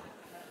worry about?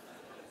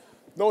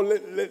 No,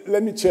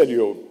 let me tell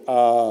you,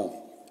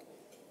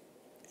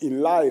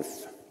 in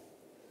life,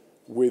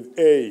 with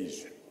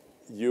age,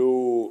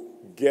 you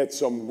get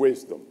some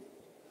wisdom.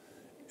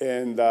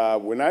 And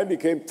when I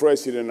became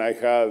president,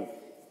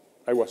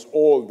 I was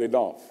old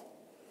enough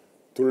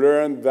to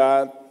learn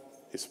that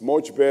it's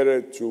much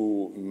better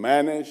to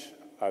manage,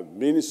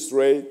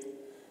 administrate,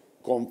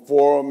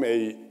 conform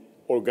a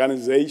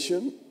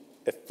organization,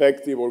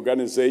 effective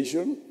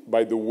organization,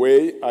 by the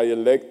way I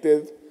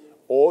elected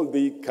all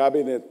the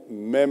cabinet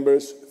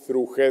members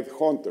through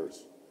headhunters.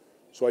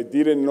 So I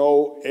didn't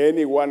know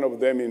any one of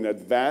them in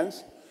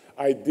advance.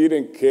 I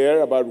didn't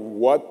care about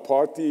what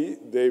party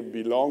they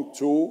belonged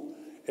to,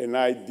 and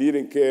I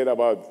didn't care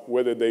about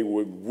whether they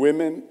were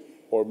women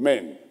or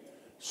men.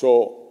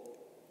 So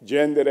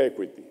gender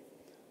equity.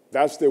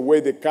 That's the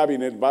way the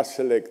cabinet was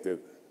selected,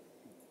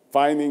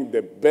 finding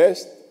the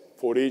best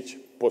for each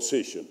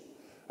position.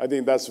 I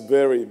think that's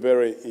very,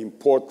 very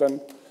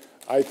important.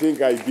 I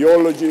think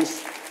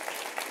ideologies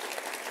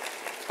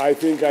I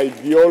think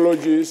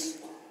ideologies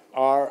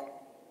are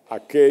a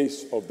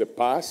case of the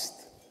past.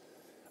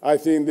 I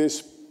think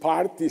this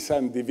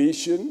partisan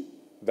division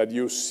that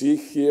you see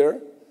here,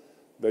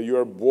 that you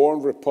are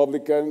born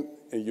Republican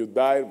and you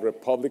die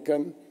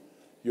Republican,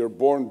 you're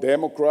born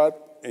Democrat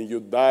and you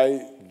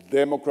die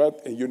Democrat,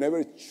 and you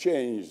never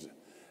change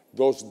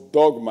those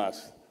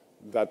dogmas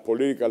that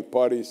political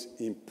parties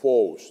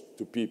impose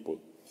to people.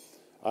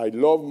 I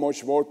love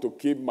much more to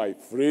keep my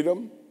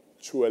freedom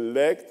to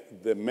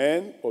elect the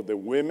men or the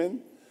women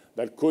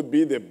that could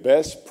be the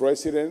best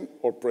president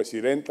or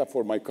presidenta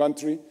for my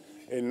country,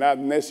 and not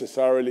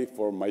necessarily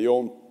for my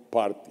own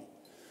party.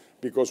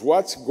 Because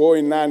what's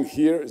going on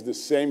here is the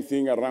same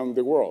thing around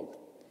the world.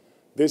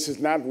 This is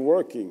not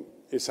working.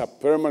 It's a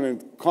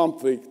permanent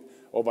conflict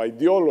of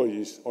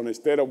ideologies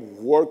instead of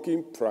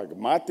working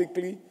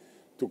pragmatically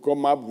to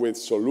come up with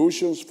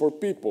solutions for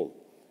people.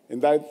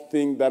 And I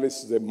think that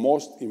is the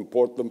most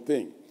important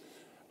thing.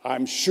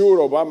 I'm sure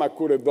Obama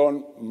could have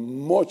done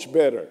much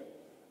better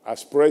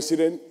as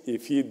president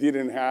if he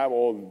didn't have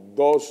all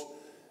those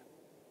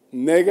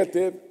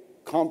negative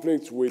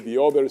conflicts with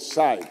the other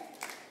side.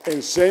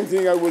 And same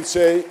thing I would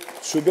say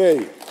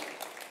today.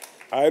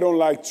 I don't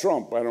like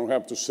Trump, I don't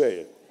have to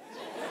say it.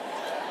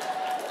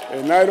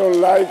 And I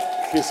don't like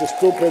his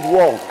stupid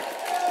wall.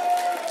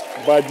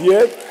 But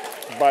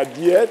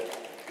yet,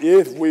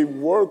 if we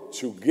work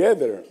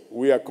together,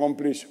 we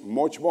accomplish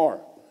much more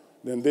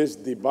than this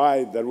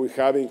divide that we're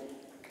having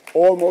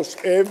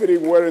almost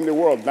everywhere in the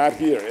world, not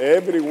here,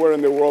 everywhere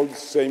in the world,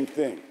 same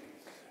thing.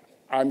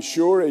 I'm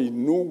sure a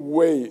new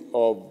way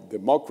of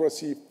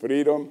democracy,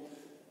 freedom,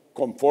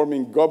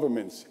 conforming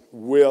governments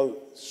will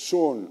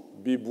soon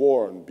be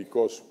born,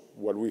 because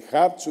what we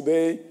have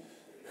today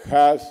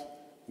has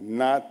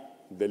not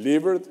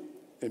delivered,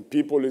 and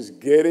people is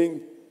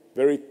getting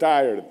very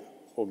tired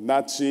of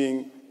not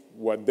seeing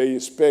what they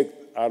expect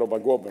out of a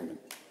government.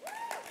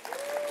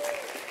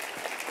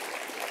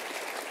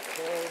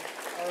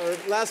 Our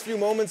last few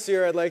moments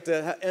here, I'd like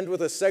to end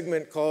with a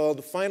segment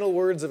called Final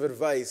Words of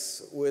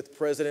Advice with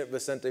President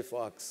Vicente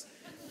Fox.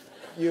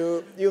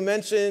 You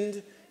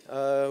mentioned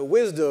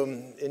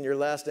wisdom in your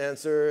last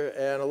answer,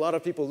 and a lot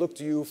of people look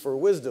to you for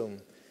wisdom.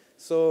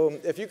 So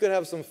if you could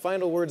have some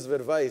final words of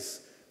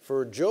advice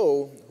for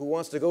Joe, who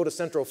wants to go to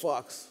Central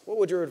Fox, what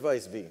would your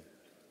advice be?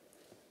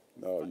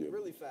 No,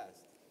 really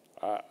fast.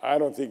 I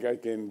don't think I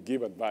can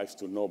give advice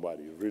to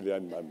nobody, really.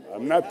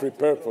 I'm not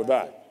prepared for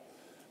that.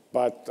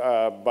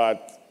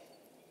 But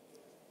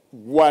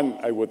one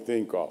I would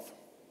think of.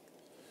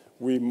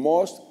 We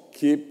must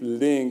keep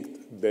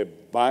linked the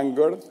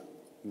vanguard,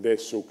 the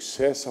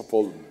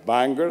successful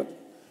vanguard,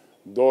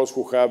 those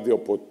who have the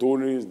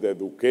opportunities, the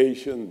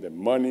education, the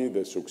money,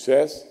 the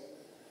success,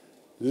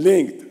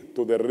 linked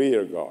to the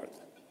rear guard.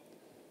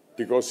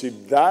 Because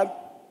if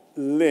that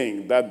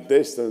link, that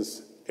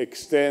distance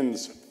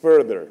extends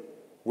further,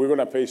 we're going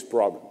to face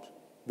problems.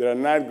 There are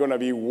not going to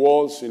be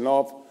walls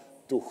enough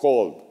to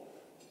hold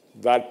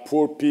that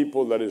poor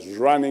people that is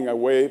running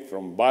away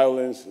from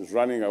violence, is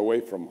running away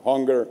from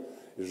hunger,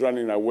 is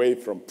running away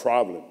from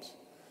problems.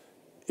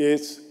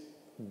 It's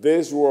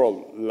this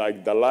world,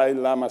 like Dalai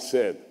Lama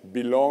said,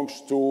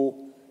 belongs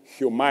to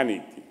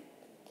humanity,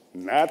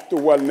 not to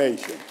one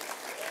nation.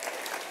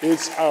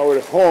 It's our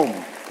home,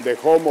 the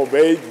home of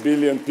 8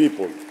 billion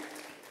people.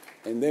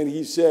 And then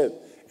he said,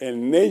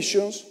 and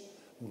nations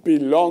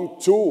belong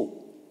to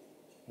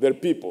their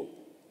people,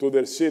 to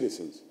their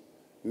citizens,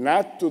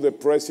 not to the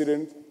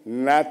president,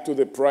 not to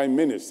the prime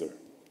minister.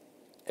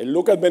 And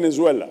look at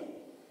Venezuela.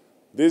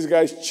 These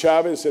guys,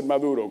 Chavez and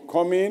Maduro,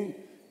 come in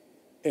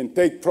and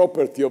take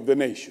property of the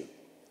nation.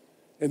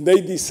 And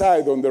they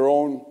decide on their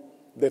own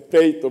the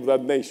fate of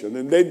that nation.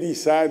 And they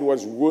decide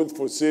what's good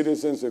for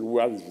citizens and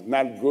what's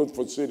not good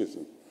for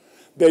citizens.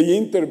 They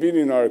intervene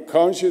in our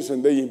conscience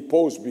and they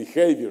impose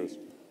behaviors.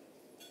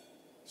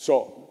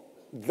 So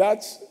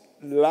that's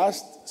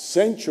last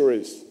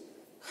century's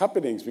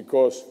happenings,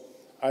 because,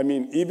 I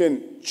mean,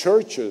 even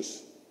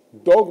churches,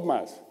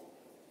 dogmas,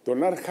 do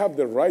not have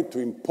the right to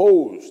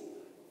impose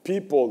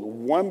people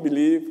one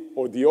belief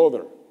or the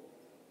other.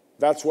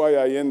 That's why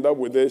I end up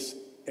with this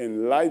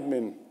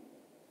enlightenment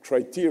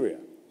criteria.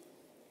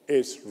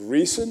 It's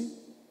reason.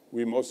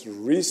 We must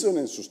reason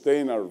and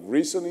sustain our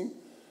reasoning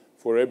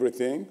for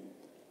everything.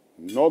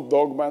 No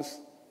dogmas,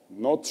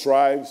 no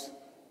tribes,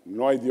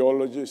 no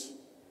ideologies.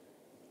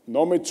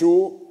 Number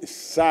two is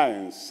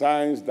science,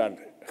 science that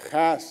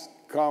has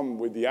come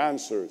with the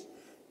answers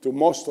to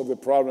most of the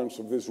problems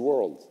of this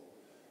world.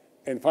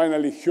 And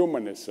finally,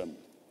 humanism.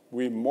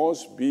 We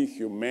must be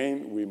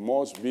humane, we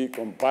must be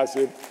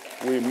compassionate,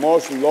 we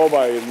must love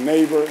our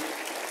neighbor,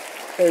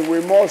 and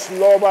we must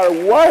love our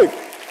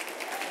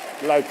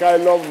wife, like I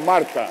love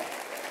Martha.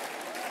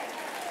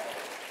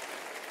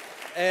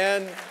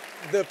 And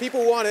the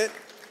people want it.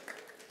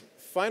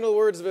 Final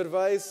words of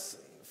advice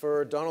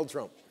for Donald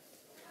Trump.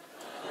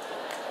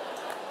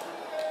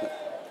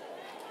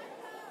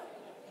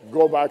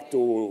 Go back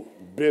to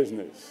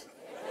business.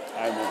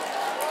 I mean,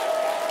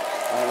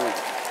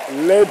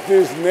 let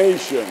this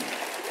nation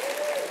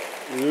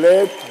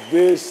let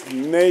this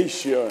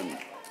nation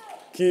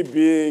keep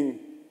being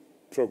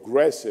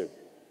progressive,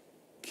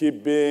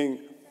 keep being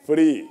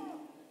free,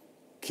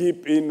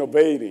 keep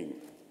innovating.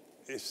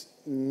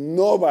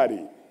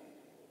 Nobody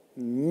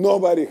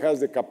has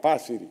the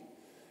capacity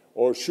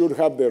or should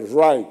have the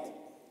right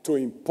to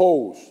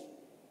impose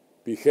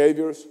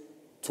behaviors,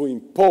 to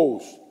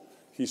impose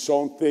his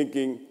own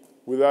thinking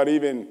without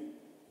even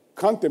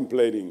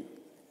contemplating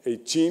a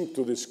team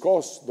to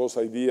discuss those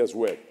ideas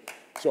with.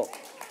 So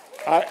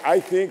I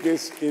think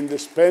it's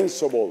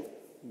indispensable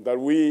that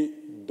we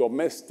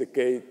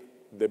domesticate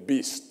the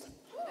beast.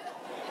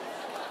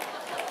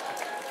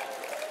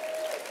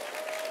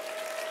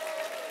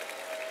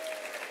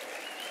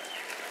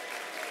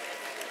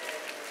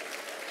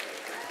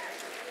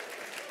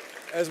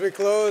 As we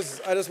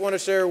close, I just want to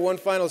share one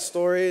final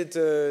story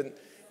to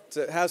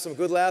have some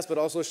good laughs, but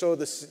also show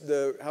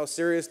how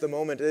serious the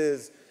moment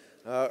is.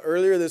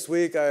 Earlier this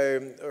week, I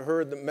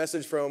heard the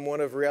message from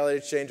one of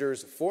Reality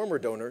Changer's former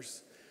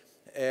donors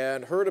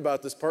and heard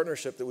about this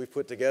partnership that we've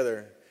put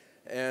together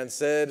and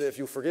said, if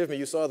you forgive me,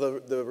 you saw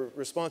the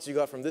response you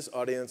got from this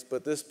audience,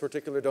 but this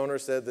particular donor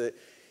said that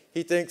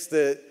he thinks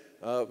that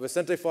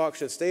Vicente Fox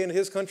should stay in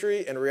his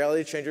country and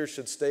Reality Changers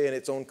should stay in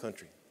its own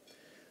country.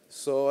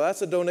 So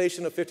that's a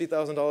donation of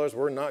 $50,000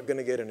 we're not going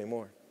to get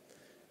anymore.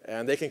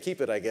 And they can keep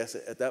it, I guess,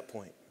 at that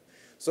point.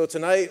 So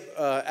tonight,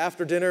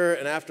 after dinner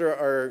and after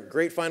our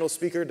great final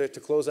speaker to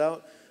close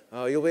out,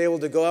 you'll be able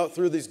to go out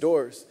through these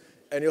doors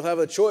and you'll have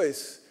a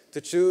choice to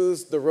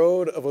choose the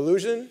road of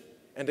illusion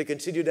and to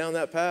continue down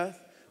that path,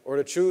 or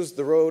to choose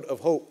the road of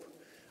hope.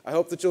 I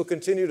hope that you'll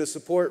continue to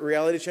support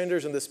Reality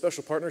Changers in this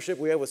special partnership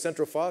we have with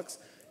Central Fox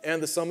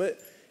and the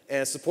Summit,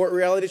 and support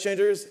Reality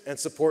Changers and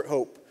support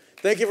hope.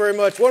 Thank you very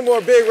much. One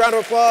more big round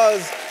of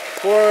applause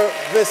for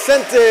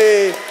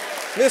Vicente,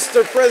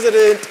 Mr.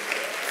 President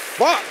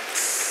Fox.